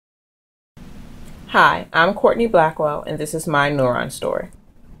Hi, I'm Courtney Blackwell, and this is my Neuron Story.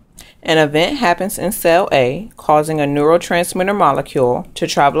 An event happens in cell A, causing a neurotransmitter molecule to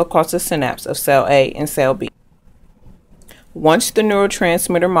travel across the synapse of cell A and cell B. Once the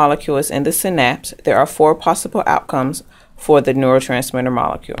neurotransmitter molecule is in the synapse, there are 4 possible outcomes for the neurotransmitter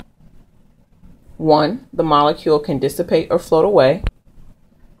molecule. 1. The molecule can dissipate or float away.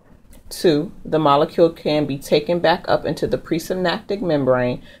 2. The molecule can be taken back up into the presynaptic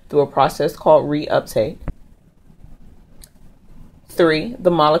membrane through a process called reuptake. 3.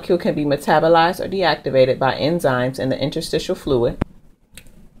 The molecule can be metabolized or deactivated by enzymes in the interstitial fluid.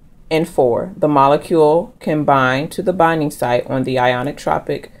 And 4. The molecule can bind to the binding site on the ionic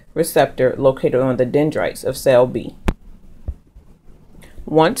tropic receptor located on the dendrites of cell B.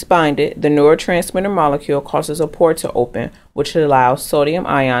 Once binded, the neurotransmitter molecule causes a pore to open, which allows sodium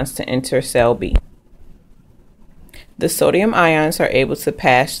ions to enter cell B. The sodium ions are able to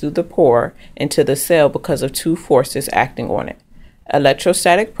pass through the pore into the cell because of 2 forces acting on it: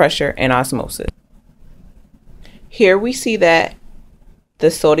 electrostatic pressure and osmosis. Here we see that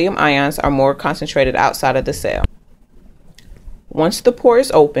the sodium ions are more concentrated outside of the cell. Once the pore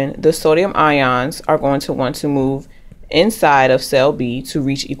is open, the sodium ions are going to want to move inside of cell B to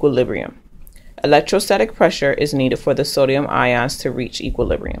reach equilibrium. Electrostatic pressure is needed for the sodium ions to reach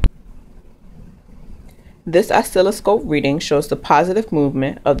equilibrium. This oscilloscope reading shows the positive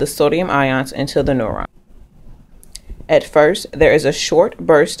movement of the sodium ions into the neuron. At first, there is a short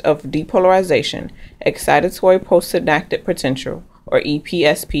burst of depolarization, excitatory postsynaptic potential, or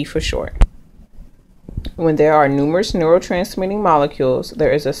EPSP for short. When there are numerous neurotransmitting molecules,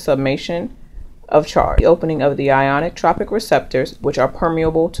 there is a summation of charge, the opening of the ionic tropic receptors, which are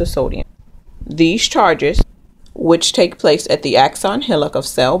permeable to sodium. These charges, which take place at the axon hillock of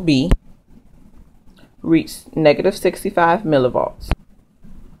cell B, reach -65 millivolts.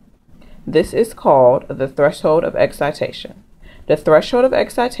 This is called the threshold of excitation. The threshold of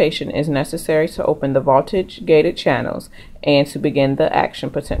excitation is necessary to open the voltage-gated channels and to begin the action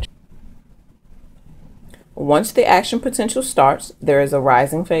potential. Once the action potential starts, there is a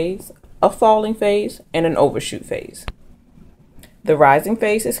rising phase, a falling phase, and an overshoot phase. The rising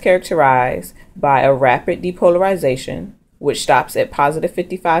phase is characterized by a rapid depolarization, which stops at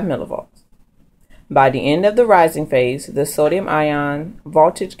 +55 millivolts. By the end of the rising phase, the sodium ion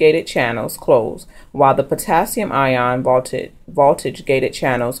voltage-gated channels close, while the potassium ion voltage-gated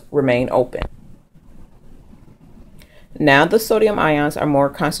channels remain open. Now the sodium ions are more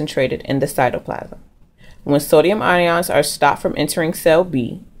concentrated in the cytoplasm. When sodium ions are stopped from entering cell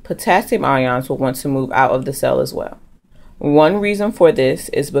B, potassium ions will want to move out of the cell as well. One reason for this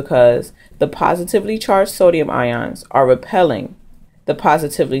is because the positively charged sodium ions are repelling the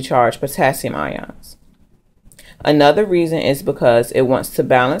positively charged potassium ions. Another reason is because it wants to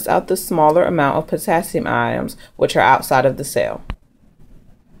balance out the smaller amount of potassium ions which are outside of the cell.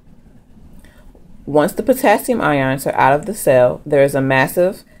 Once the potassium ions are out of the cell, there is a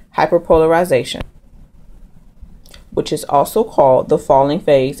massive hyperpolarization, which is also called the falling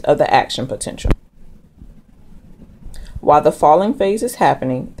phase of the action potential. While the falling phase is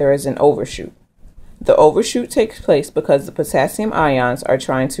happening, there is an overshoot. The overshoot takes place because the potassium ions are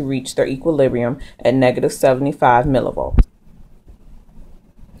trying to reach their equilibrium at -75 millivolts.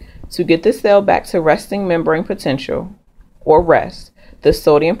 To get the cell back to resting membrane potential, or rest, the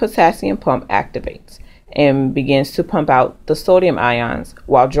sodium-potassium pump activates and begins to pump out the sodium ions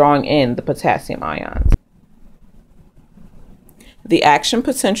while drawing in the potassium ions. The action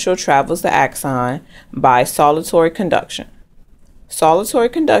potential travels the axon by solitary conduction. Solitary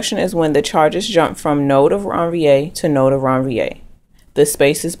conduction is when the charges jump from node of Ranvier to node of Ranvier, the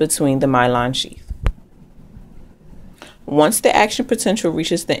spaces between the myelin sheath. Once the action potential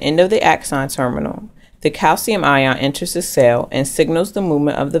reaches the end of the axon terminal, the calcium ion enters the cell and signals the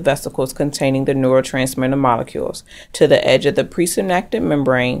movement of the vesicles containing the neurotransmitter molecules to the edge of the presynaptic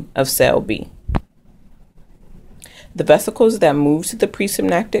membrane of cell B. The vesicles that move to the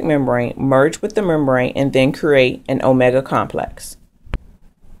presynaptic membrane merge with the membrane and then create an omega complex.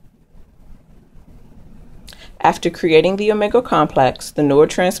 After creating the omega complex, the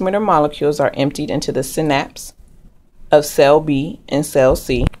neurotransmitter molecules are emptied into the synapse of cell B and cell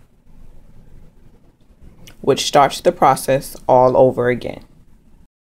C, which starts the process all over again.